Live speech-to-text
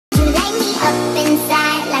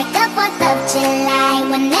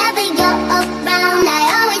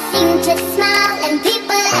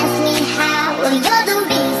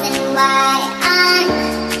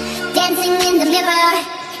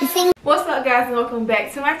guys, and welcome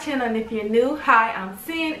back to my channel. And if you're new, hi, I'm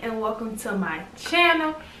Cinn and welcome to my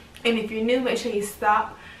channel. And if you're new, make sure you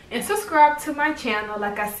stop and subscribe to my channel.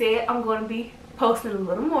 Like I said, I'm going to be posting a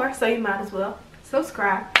little more, so you might as well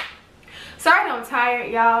subscribe. Sorry I'm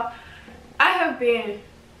tired, y'all. I have been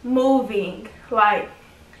moving. Like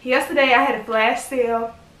yesterday I had a flash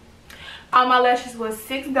sale. All my lashes was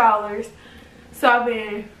 $6. So I've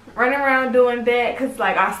been running around doing that because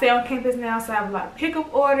like I stay on campus now, so I have a lot of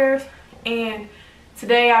pickup orders. And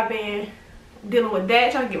today I've been dealing with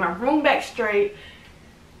that, trying to get my room back straight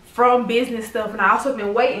from business stuff. And I also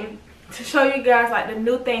been waiting to show you guys like the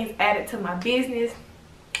new things added to my business.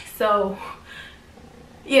 So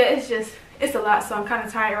yeah, it's a lot, so I'm kind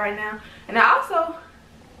of tired right now. And I also,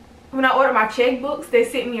 when I ordered my checkbooks, they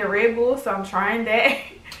sent me a Red Bull, so I'm trying that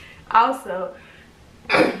also.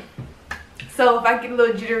 So if I get a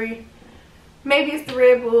little jittery, maybe it's the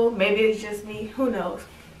Red Bull, maybe it's just me, who knows.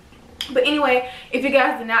 But anyway, if you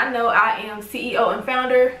guys do not know, I am CEO and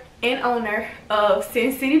founder and owner of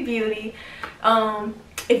Cinn City Beauty.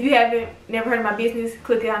 If you haven't never heard of my business,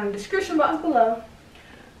 click it on the description box below.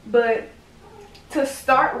 But to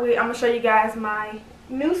start with, I'm gonna show you guys my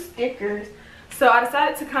new stickers. So I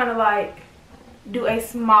decided to kind of like do a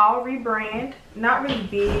small rebrand, not really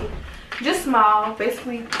big, just small,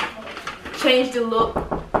 basically change the look.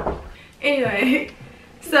 Anyway,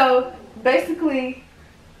 so basically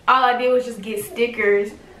all I did was just get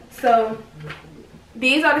stickers. So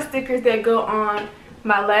these are the stickers that go on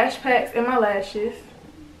my lash packs and my lashes.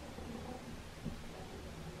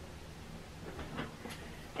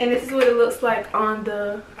 And this is what it looks like on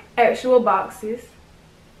the actual boxes.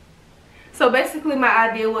 So basically my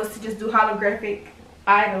idea was to just do holographic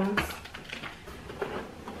items.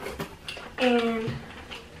 And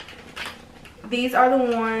these are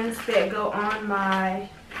the ones that go on my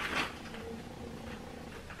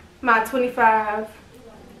 25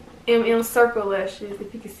 mm circle lashes,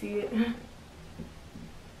 if you can see it.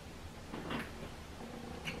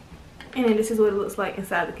 And then this is what it looks like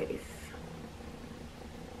inside the case.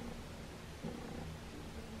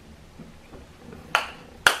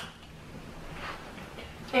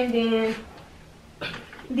 And then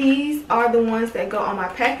these are the ones that go on my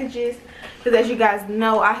packages, because as you guys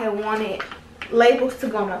know, I had wanted labels to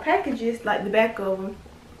go on my packages, like the back of them.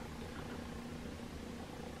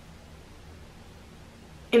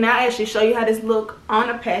 And I'll actually show you how this look on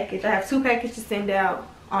a package. I have 2 packages to send out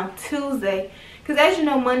on Tuesday, because as you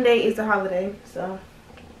know, Monday is a holiday, so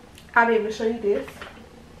I'll be able to show you this.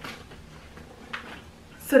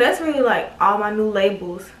 So that's really like all my new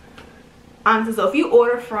labels, honestly. So if you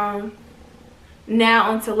order from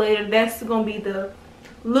now until later, that's gonna be the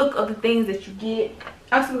look of the things that you get.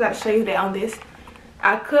 I also got to show you that on this,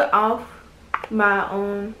 I cut off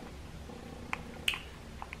my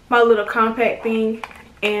my little compact thing,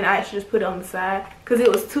 and I actually just put it on the side because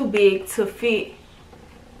it was too big to fit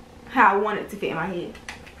how I wanted it to fit in my head.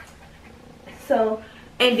 So,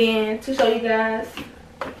 and then to show you guys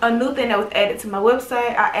a new thing that was added to my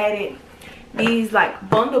website, I added these like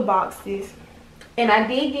bundle boxes. And I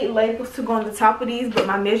did get labels to go on the top of these, but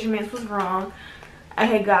my measurements was wrong. I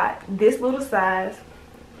had got this little size,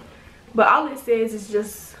 but all it says is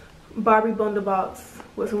just Barbie bundle box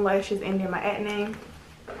with some lashes and then my @ name.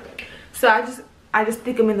 So I just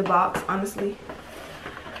stick them in the box, honestly.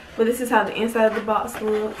 But this is how the inside of the box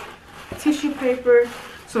looks. Tissue paper,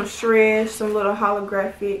 some shreds, some little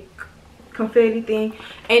holographic confetti thing,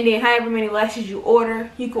 and then however many lashes you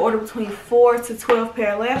order, you can order between 4 to 12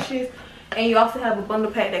 pair of lashes. And you also have a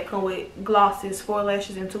bundle pack that comes with glosses, 4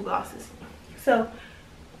 lashes and 2 glosses. So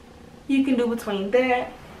you can do between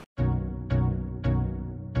that.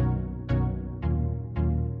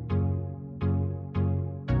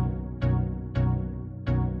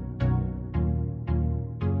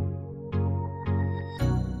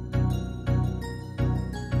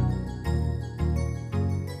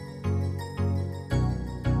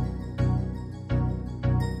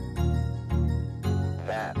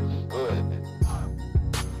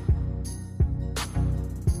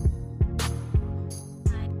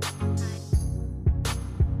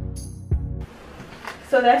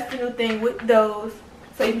 So that's the new thing with those.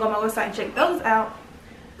 So you can go on my website and check those out.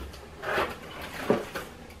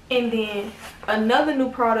 And then another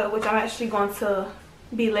new product, which I'm actually going to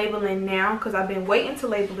be labeling now because I've been waiting to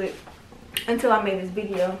label it until I made this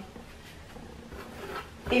video,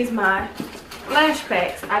 is my lash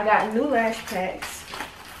packs. I got new lash packs.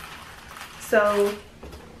 So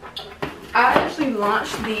I actually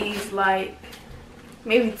launched these like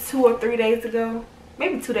maybe 2 or 3 days ago,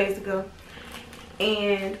 maybe 2 days ago.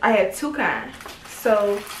 And I had 2 kinds.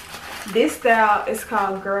 So this style is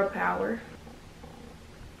called Girl Power.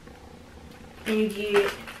 and you get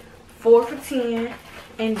 4 for $10.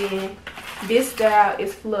 And then this style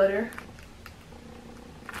is Flutter.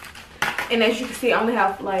 And as you can see, I only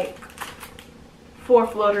have like 4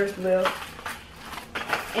 flutters left.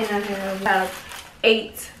 And I have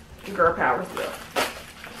 8 girl powers left.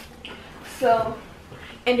 So,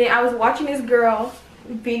 and then I was watching this girl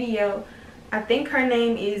video. I think her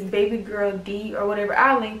name is Baby Girl D or whatever.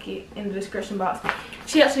 I'll link it in the description box.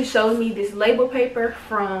 She actually showed me this label paper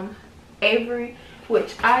from Avery,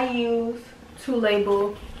 which I use to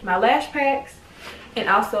label my lash packs and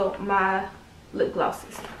also my lip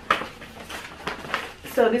glosses.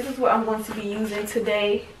 So this is what I'm going to be using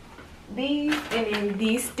today. These and then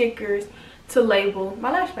these stickers to label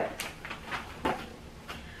my lash pack.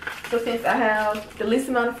 So since I have the least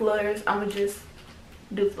amount of flutters, I'm gonna just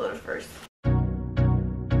do flutter first.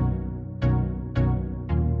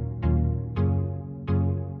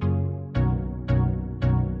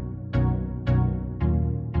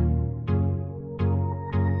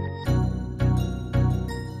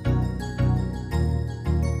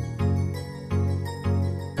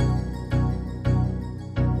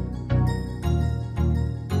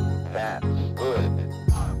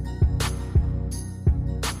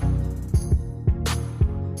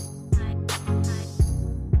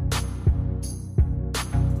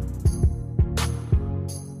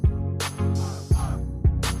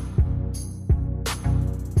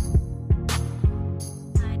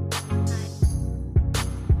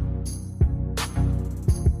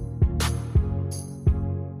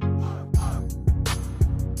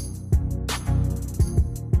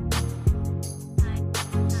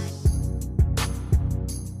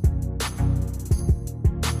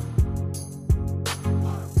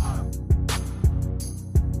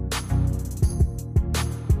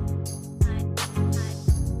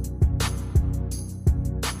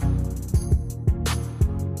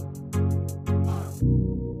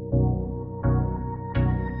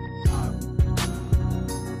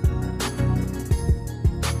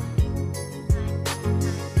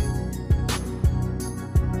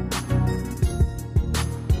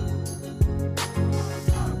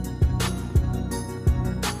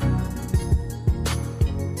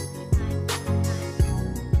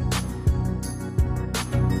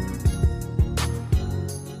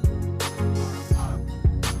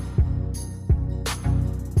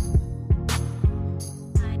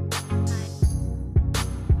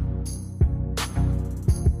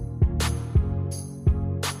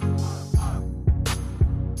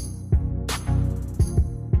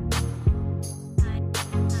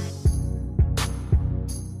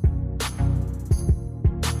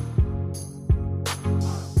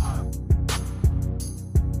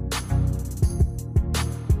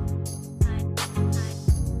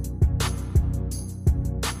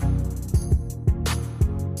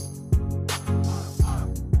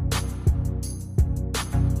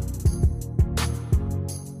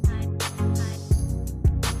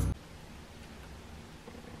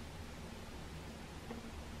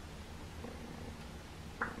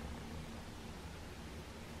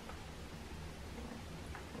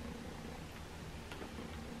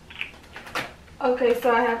 Okay,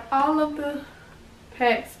 so I have all of the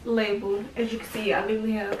packs labeled. As you can see, I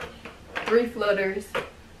literally have 3 flutters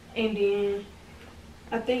and then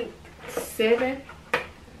I think 7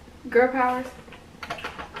 girl powers.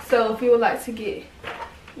 So if you would like to get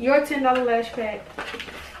your $10 lash pack,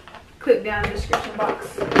 click down in the description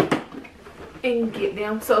box and get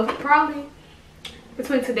them. So probably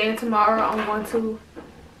between today and tomorrow, I'm going to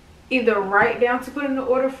either write down to put in the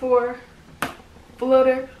order for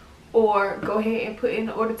flutter or go ahead and put in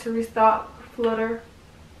the order to restock flutter,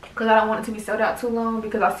 because I don't want it to be sold out too long,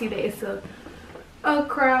 because I see that it's a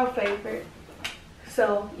crowd favorite.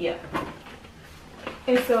 So yeah,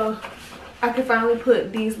 and so I can finally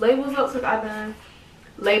put these labels up since I done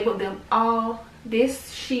labeled them all.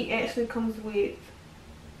 This sheet actually comes with,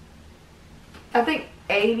 I think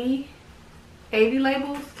 80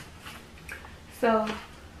 labels. So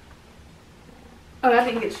oh, I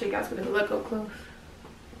didn't get to show you guys with the look up close.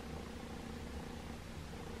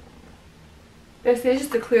 That's it,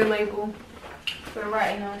 just a clear label for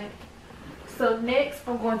writing on it. So next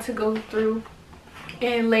I'm going to go through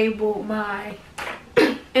and label my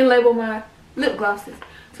lip glosses.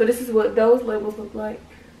 So this is what those labels look like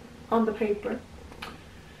on the paper.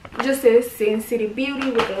 It just says Sin City Beauty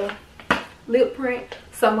with a lip print.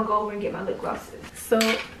 So I'm gonna go over and get my lip glosses. So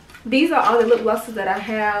these are all the lip glosses that I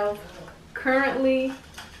have currently.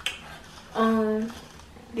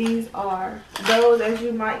 These are those, as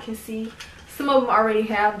you might can see. Some of them already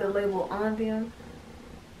have the label on them.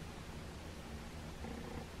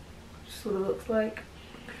 Just what it looks like.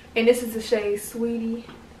 And this is the shade Sweetie.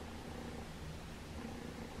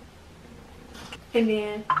 And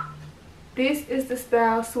then this is the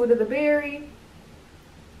style Sweet of the Berry,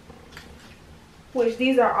 which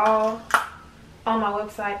these are all on my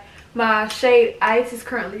website. My shade Ice is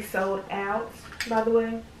currently sold out, by the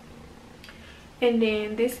way. And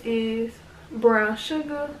then this is Brown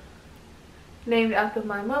Sugar, named after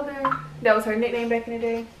my mother. That was her nickname back in the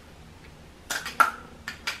day.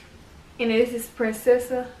 And then this is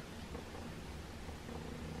Princessa.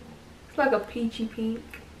 It's like a peachy pink,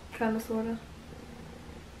 kind of, sort of.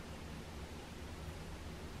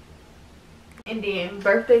 And then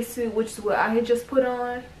Birthday Suit, which is what I had just put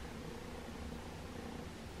on.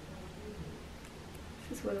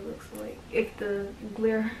 This is what it looks like if the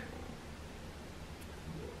glare.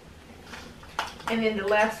 And then the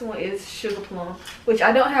last one is Sugar Plum, which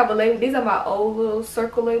I don't have a label. These are my old little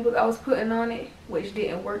circle labels I was putting on it, which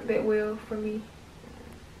didn't work that well for me.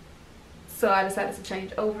 So I decided to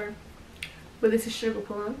change over. But this is Sugar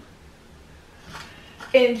Plum.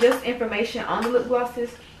 And just information on the lip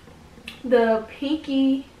glosses. The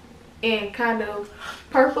pinky and kind of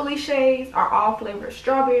purpley shades are all flavored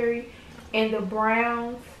strawberry. And the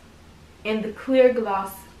browns and the clear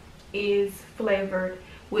gloss is flavored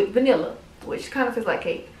with vanilla, which kind of tastes like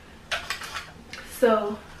cake.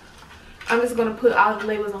 So I'm just going to put all the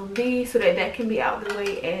labels on these so that that can be out of the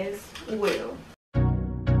way as well.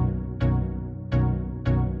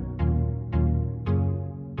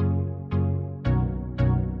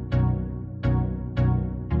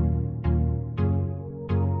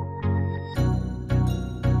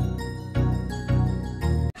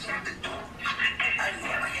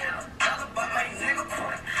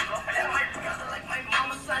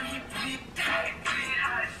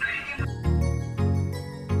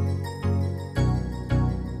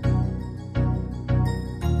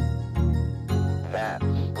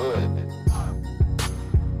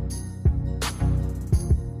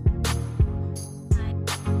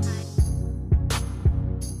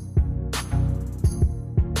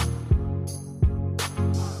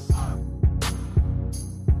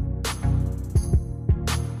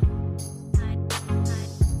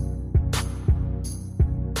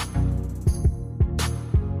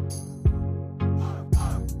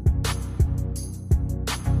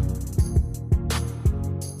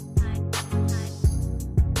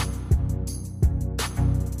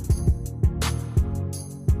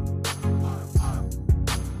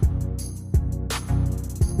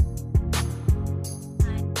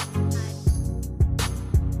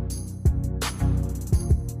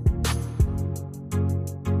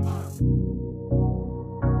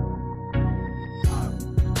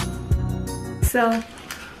 So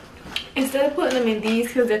instead of putting them in these,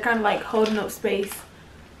 because they're kind of like holding up space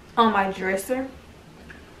on my dresser,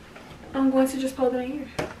 I'm going to just put them in here.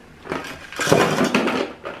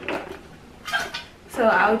 So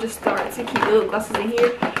I'll just start to keep the lip glosses in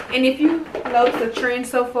here. And if you notice the trend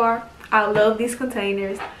so far, I love these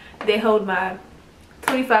containers. They hold my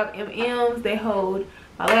 25 mm's, they hold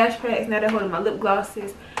my lash packs, now they're holding my lip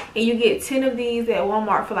glosses. And you get 10 of these at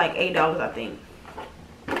Walmart for like $8, I think.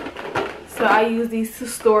 So I use these to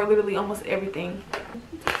store literally almost everything.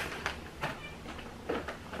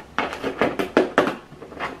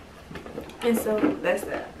 And so that's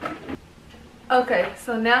that. Okay,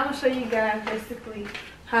 so now I'm gonna show you guys basically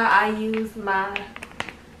how I use my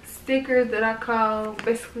stickers that I call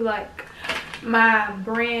basically like my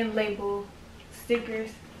brand label stickers.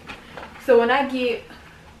 So when I get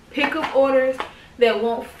pickup orders that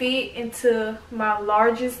won't fit into my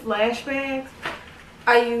largest lash bags,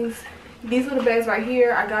 I use these little bags right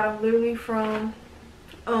here. I got them literally from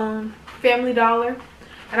Family Dollar,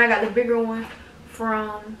 and I got the bigger one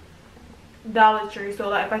from Dollar Tree. So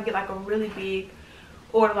like if I get like a really big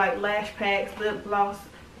order, like lash packs, lip gloss,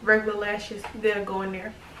 regular lashes, they'll go in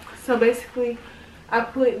there. So basically I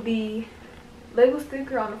put the label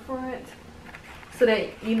sticker on the front so that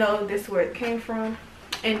you know this is where it came from,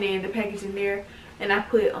 and then the package in there, and I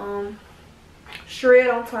put shred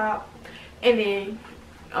on top, and then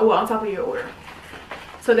well, on top of your order.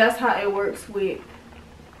 So that's how it works with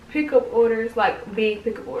pickup orders, like big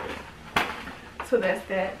pickup orders. So that's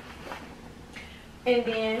that. And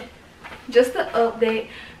then just to update,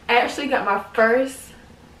 I actually got my first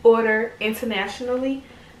order internationally.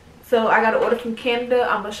 So I got an order from Canada.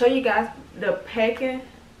 I'm gonna show you guys the packing,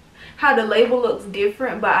 how the label looks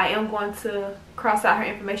different, but I am going to cross out her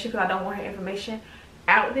information because I don't want her information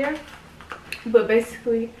out there. But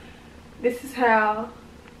basically this is how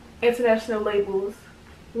international labels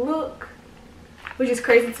look, which is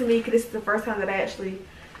crazy to me because this is the first time that I actually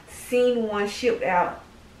seen one shipped out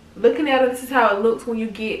looking at it, this is how it looks when you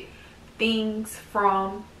get things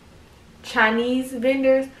from Chinese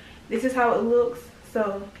vendors. This is how it looks.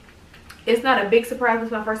 So it's not a big surprise.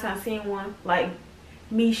 It's my first time seeing one, like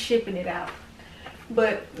me shipping it out.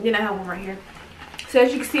 But then I have one right here. So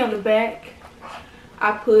as you can see on the back,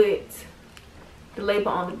 I put the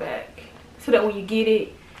label on the back so that when you get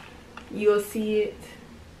it, you'll see it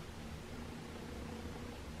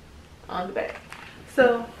on the back.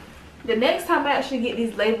 So the next time I actually get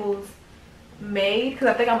these labels made, because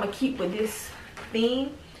I think I'm gonna keep with this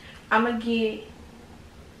theme, I'm gonna get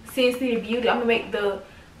Cinn Beauty. I'm gonna make the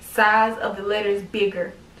size of the letters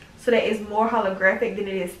bigger so that it's more holographic than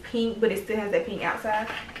it is pink, but it still has that pink outside.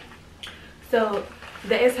 So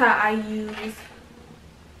that is how I use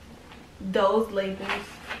those labels.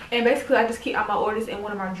 And basically I just keep all my orders in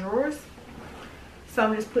one of my drawers. So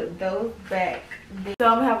I'm just putting those back there. So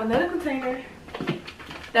I'm gonna have another container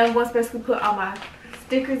that I'm going to basically put all my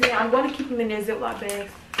stickers in. I'm going to keep them in their Ziploc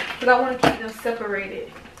bags because I want to keep them separated.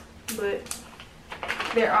 But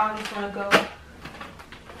they're all just going to go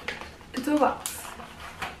into a box.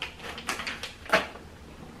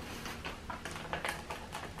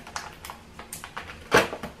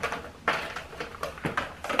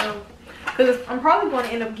 So, because I'm probably going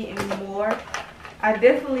to end up getting more. I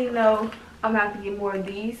definitely know I'm going to have to get more of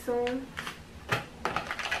these soon.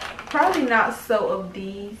 Probably not so of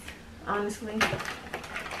these, honestly.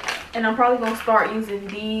 And I'm probably going to start using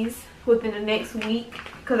these within the next week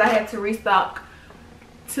because I had to restock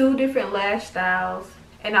 2 different lash styles.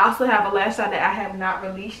 And I also have a lash style that I have not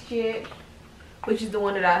released yet, which is the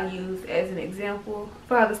one that I use as an example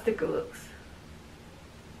for how the sticker looks.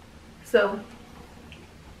 So,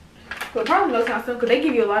 but probably no time soon because they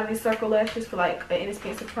give you a lot of these circle lashes for like an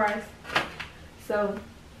inexpensive price. So,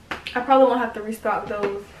 I probably won't have to restock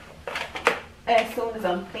those as soon as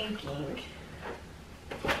I'm thinking.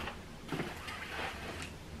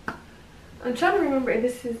 I'm trying to remember if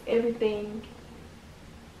this is everything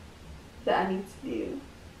that I need to do.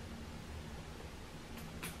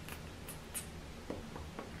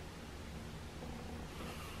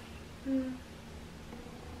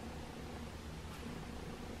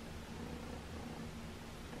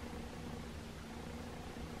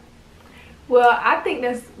 Well, I think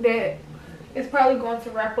that is probably going to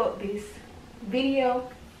wrap up this video.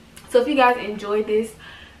 So if you guys enjoyed this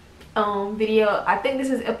video, I think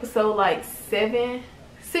this is episode like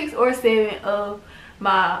 6 or 7 of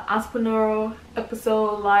my entrepreneurial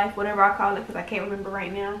episode life, whatever I call it, because I can't remember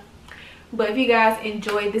right now. But if you guys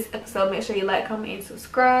enjoyed this episode, make sure you like, comment, and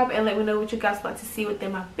subscribe, and let me know what you guys would like to see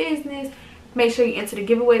within my business. Make sure you enter the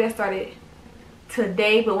giveaway that started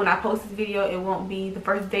today, but when I post this video it won't be the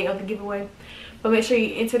first day of the giveaway. But make sure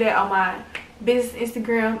you enter that on my business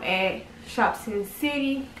Instagram at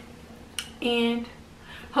ShopCinnCity, and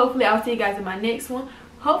hopefully I'll see you guys in my next one.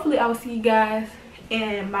 Hopefully I will see you guys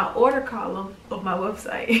in my order column of my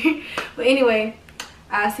website. But anyway,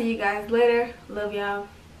 I'll see you guys later. Love y'all.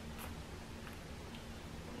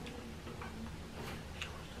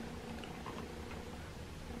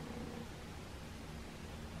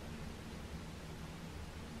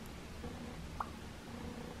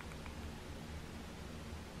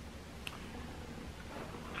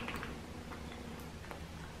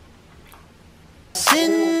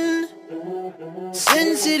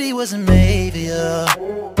 Cinn City wasn't made for you.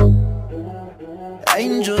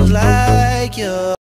 Angels like you.